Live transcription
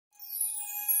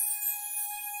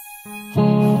It's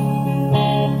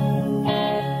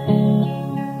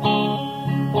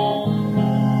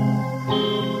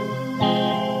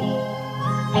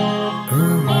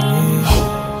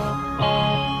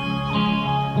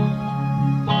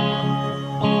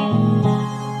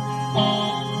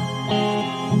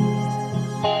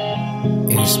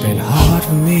been hard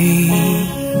for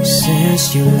me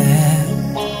since you left,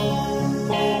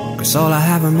 'cause all I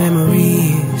have are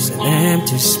memories and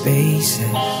empty spaces.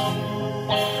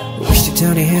 I wish to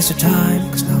turn the hands of time,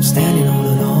 'cause now I'm standing all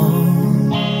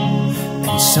alone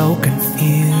and so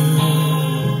confused.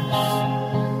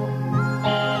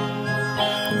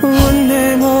 One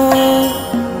day more,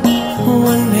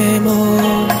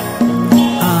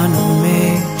 AMAA,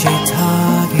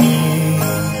 Chetagi.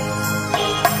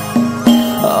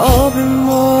 Open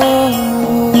more,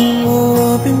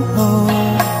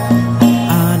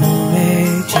 AMAA,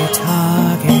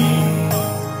 Chetagi.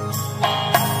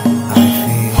 I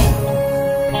feel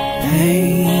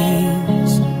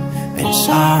pains and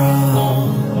sorrow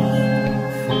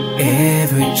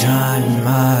every time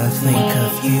I think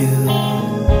of you.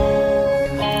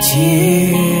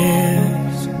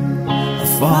 Tears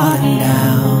are falling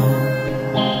down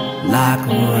like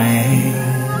rain.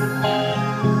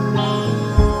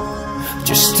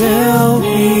 Just tell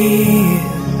me,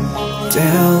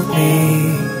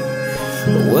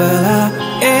 will I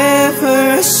ever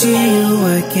see you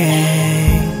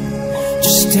again?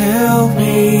 Just tell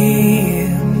me,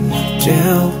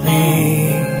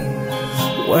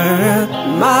 what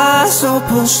am I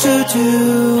supposed to do?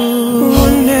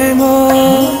 One day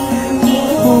more,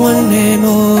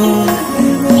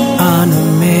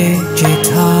 AMAA,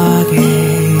 Chetagi.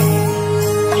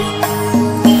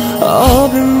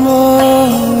 Open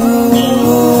more,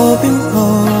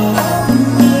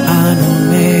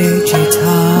 AMAA,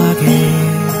 Chetagi.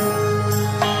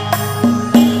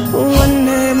 One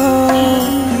day more,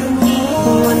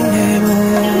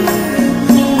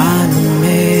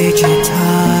 AMAA,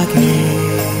 Chetagi.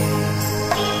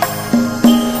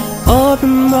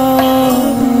 Open more,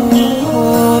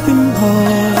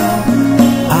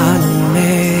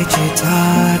 AMAA,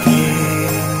 Chetagi.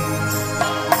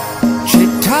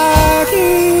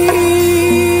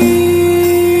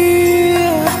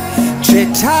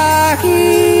 Chetagi,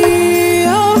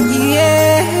 oh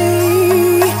yeah,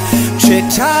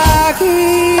 Chetagi,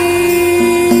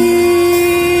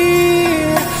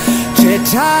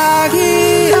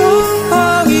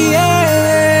 oh yeah,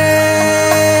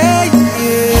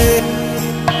 yeah.